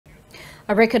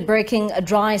A record-breaking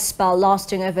dry spell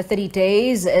lasting over 30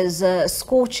 days is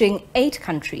scorching 8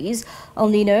 countries. El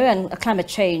Niño and climate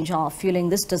change are fueling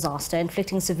this disaster,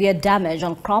 inflicting severe damage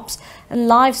on crops and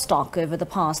livestock over the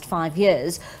past 5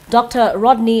 years. Dr.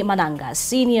 Rodney Managa,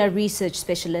 Senior Research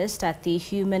Specialist at the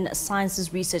Human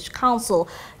Sciences Research Council,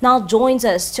 now joins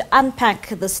us to unpack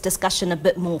this discussion a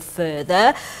bit more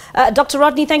further. Dr.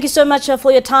 Rodney, thank you so much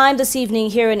for your time this evening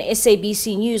here in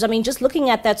SABC News. I mean, just looking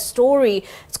at that story,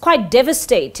 it's quite devastating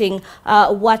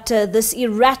what this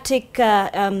erratic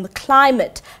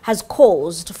climate has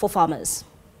caused for farmers.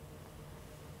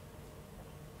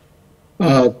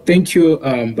 Thank you,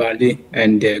 Bali,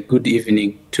 and good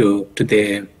evening to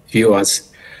the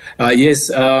viewers.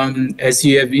 Yes, as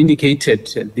you have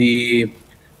indicated, the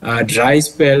dry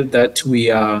spell that we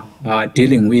are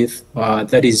dealing with,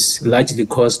 that is largely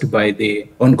caused by the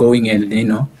ongoing El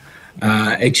Niño,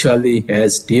 actually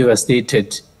has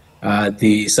devastated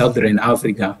the Southern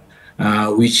Africa,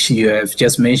 which you have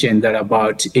just mentioned, that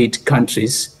about 8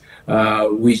 countries,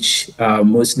 which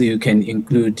mostly you can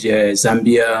include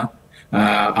Zambia,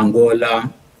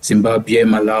 Angola, Zimbabwe,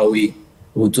 Malawi,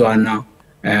 Botswana,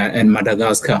 and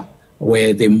Madagascar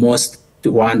were the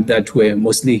one that were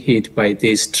mostly hit by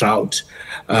this drought.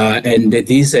 And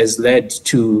this has led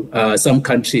to some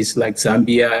countries like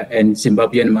Zambia and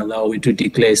Zimbabwe and Malawi to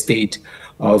declare state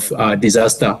of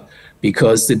disaster,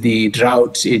 because the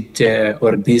drought,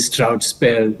 this drought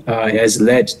spell has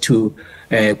led to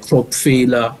crop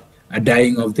failure,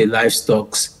 dying of the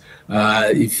livestock.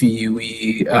 If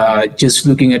we are just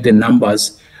looking at the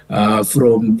numbers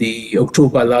from the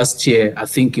October last year, I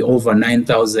think over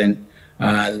 9,000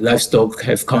 livestock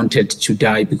have counted to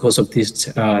die because of this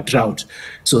drought.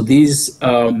 So these,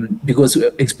 because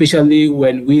especially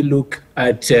when we look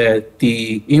at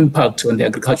the impact on the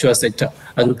agricultural sector,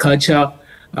 agriculture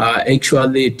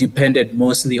actually depended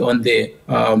mostly on the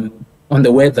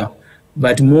weather,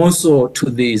 but more so to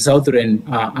the Southern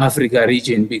Africa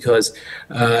region, because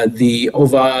the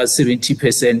over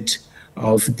 70%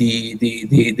 of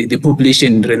the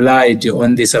population relied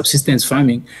on the subsistence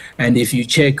farming. And if you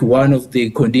check, one of the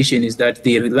conditions is that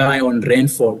they rely on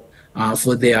rainfall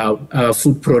for their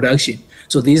food production.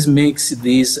 So this makes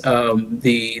this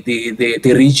the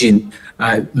region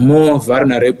more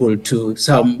vulnerable to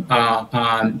some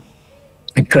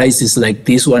crisis like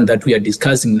this one that we are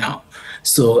discussing now.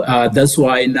 So that's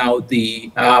why now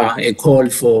a call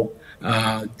for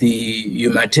the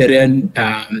humanitarian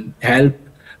help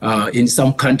in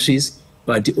some countries,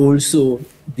 but also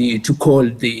to call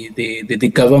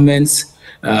the governments,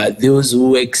 those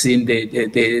who works in the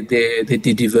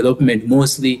development,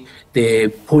 mostly the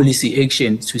policy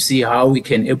action, to see how we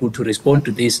can able to respond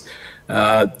to this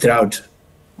drought.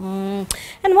 And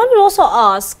one would also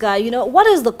ask, what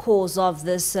is the cause of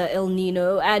this El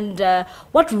Niño, and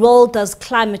what role does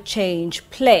climate change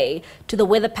play to the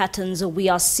weather patterns we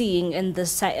are seeing in the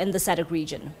SADC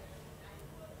region?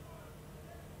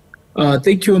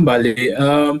 Thank you, Mbali.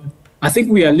 I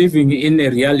think we are living in a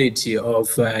reality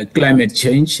of climate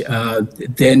change.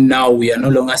 Then now we are no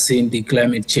longer seeing the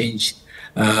climate change.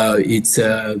 It's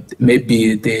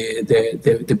maybe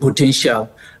the potential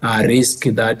risk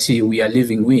that we are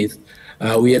living with.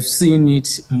 We have seen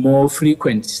it more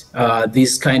frequent,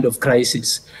 this kind of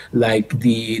crisis, like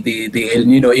the El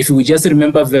Niño. If we just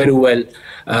remember very well,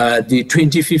 the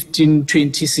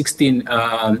 2015-2016,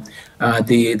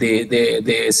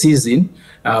 the season,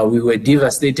 we were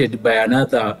devastated by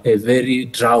a very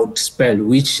drought spell,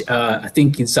 which I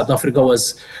think in South Africa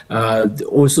was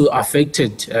also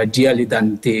affected dearly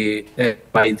than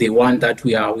by the one that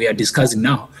we are discussing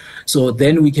now. So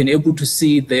then we can able to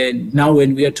see that now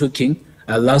when we are talking.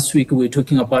 Last week we were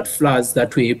talking about floods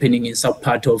that were happening in some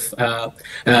part of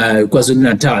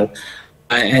KwaZulu-Natal.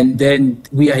 And then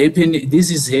we are happening.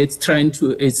 This is it's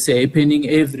happening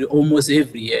almost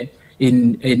every year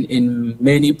in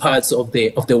many parts of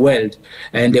the world,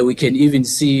 and we can even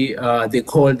see the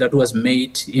call that was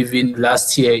made even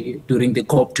last year during the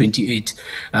COP28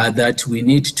 that we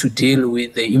need to deal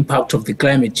with the impact of the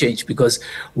climate change, because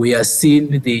we are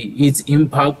seeing its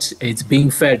impact. It's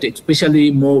being felt especially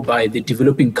more by the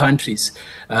developing countries,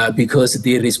 because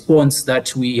the response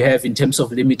that we have in terms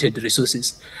of limited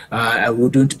resources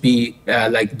wouldn't be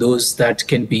like those that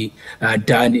can be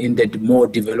done in the more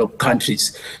developed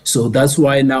countries. So that's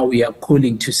why now we are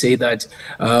calling to say that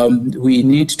we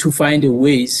need to find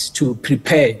ways to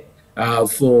prepare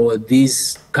for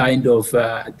this kind of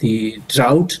the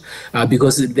drought,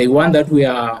 because the one that we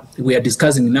are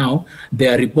discussing now,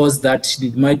 there are reports that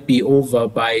it might be over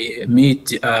by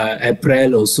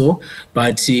mid-April or so.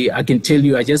 But I can tell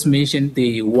you, I just mentioned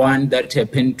the one that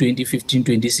happened 2015,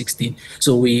 2016.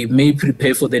 So we may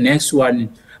prepare for the next one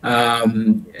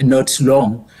not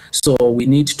long. So we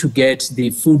need to get the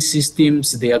food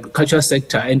systems, the agriculture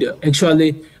sector, and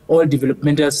actually all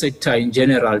developmental sector in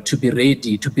general to be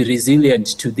ready, to be resilient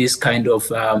to this kind of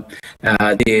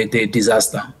the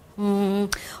disaster.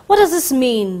 What does this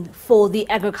mean for the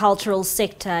agricultural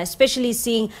sector, especially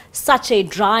seeing such a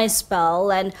dry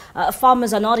spell and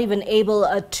farmers are not even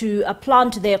able to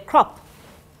plant their crop?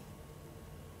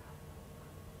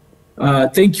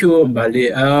 Thank you,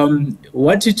 Mbali.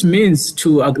 What it means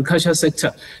to agriculture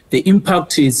sector, the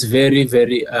impact is very,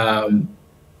 very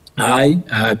high,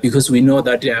 because we know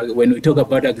that when we talk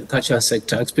about agriculture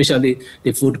sector, especially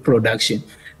the food production,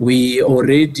 we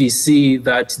already see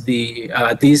that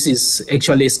this is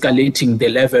actually escalating the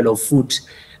level of food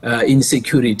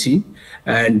insecurity,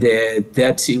 and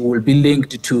that it will be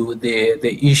linked to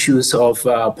the issues of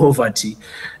poverty.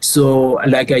 So,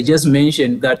 like I just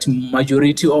mentioned, that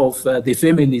majority of the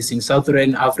families in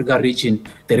Southern Africa region,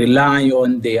 they rely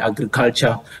on the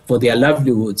agriculture for their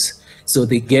livelihoods. So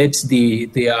they get their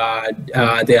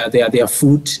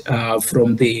food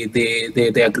from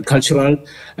the agricultural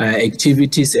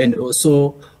activities, and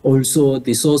also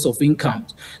the source of income.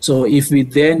 So if we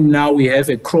have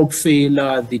a crop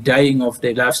failure, the dying of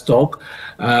the livestock,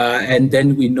 and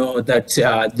then we know that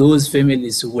those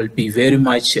families will be very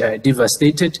much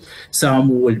devastated.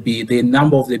 Some will be, the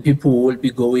number of the people who will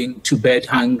be going to bed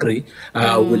hungry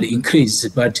will increase.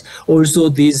 But also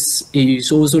this is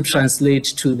also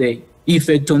translates to the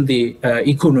effect on the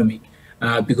economy,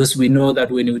 because we know that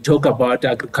when we talk about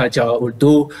agriculture,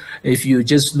 although if you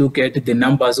just look at the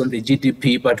numbers on the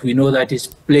GDP, but we know that it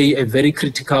plays a very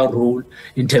critical role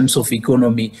in terms of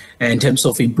economy and in terms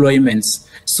of employments.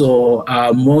 So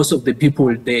most of the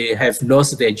people, they have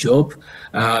lost their job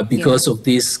because of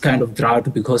this kind of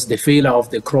drought, because the failure of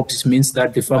the crops means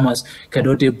that the farmers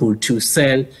cannot able to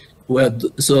sell well,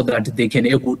 so that they can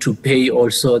able to pay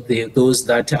also those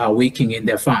that are working in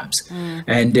their farms.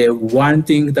 And one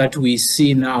thing that we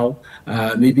see now,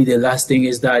 maybe the last thing,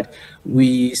 is that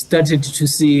we started to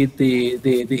see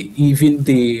even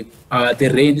the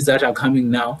rains that are coming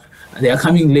now. They are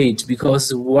coming late,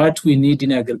 because what we need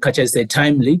in agriculture is a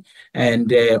timely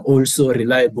and also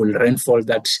reliable rainfall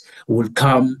that will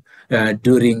come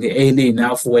during early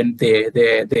enough when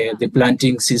the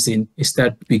planting season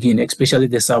start begin, especially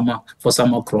the summer, for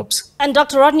summer crops. And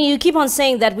Dr. Rodney, you keep on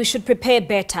saying that we should prepare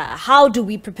better. How do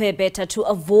we prepare better to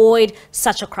avoid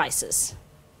such a crisis?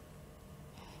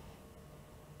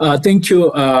 Thank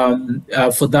you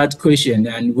for that question.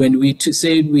 And when we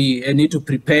say we need to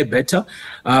prepare better,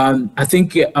 I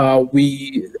think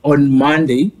we on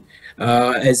Monday,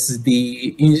 as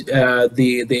the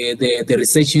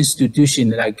research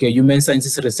institution like Human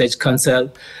Sciences Research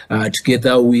Council,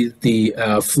 together with the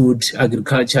Food,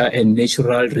 Agriculture and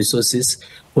Natural Resources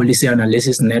Policy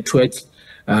Analysis Network,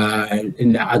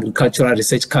 in the Agricultural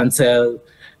Research Council,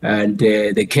 and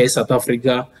the Care South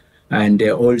Africa, and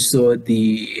also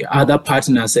the other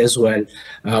partners as well,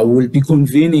 will be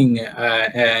convening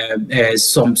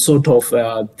some sort of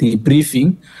the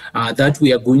briefing that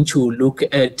we are going to look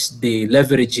at the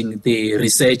leveraging the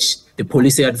research, the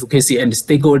policy advocacy and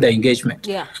stakeholder engagement,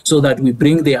 so that we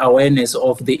bring the awareness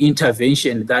of the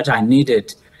intervention that are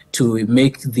needed to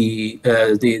make the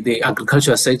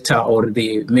agricultural sector, or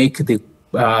make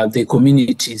the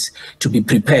communities to be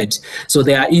prepared. So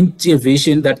there are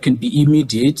interventions that can be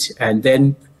immediate, and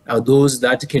then those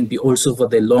that can be also for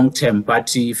the long term.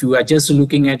 But if you are just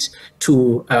looking at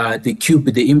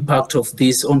the impact of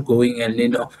this ongoing,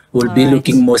 and we'll be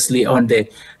looking mostly on the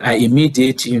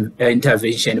immediate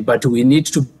intervention. But we need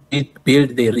to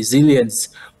build the resilience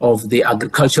of the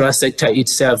agricultural sector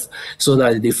itself, so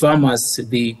that the farmers,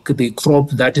 the crop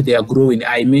that they are growing,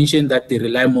 I mentioned that they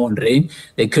rely more on rain.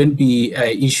 There can be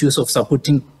issues of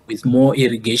supporting with more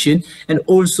irrigation, and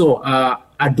also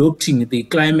adopting the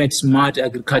climate smart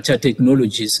agriculture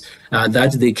technologies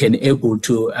that they can able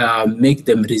to make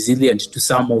them resilient to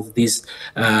some of these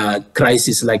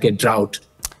crises like a drought.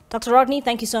 Dr. Rodney,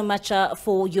 thank you so much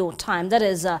for your time. That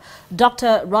is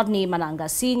Dr. Rodney Managa,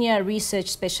 Senior Research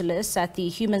Specialist at the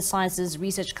Human Sciences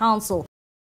Research Council.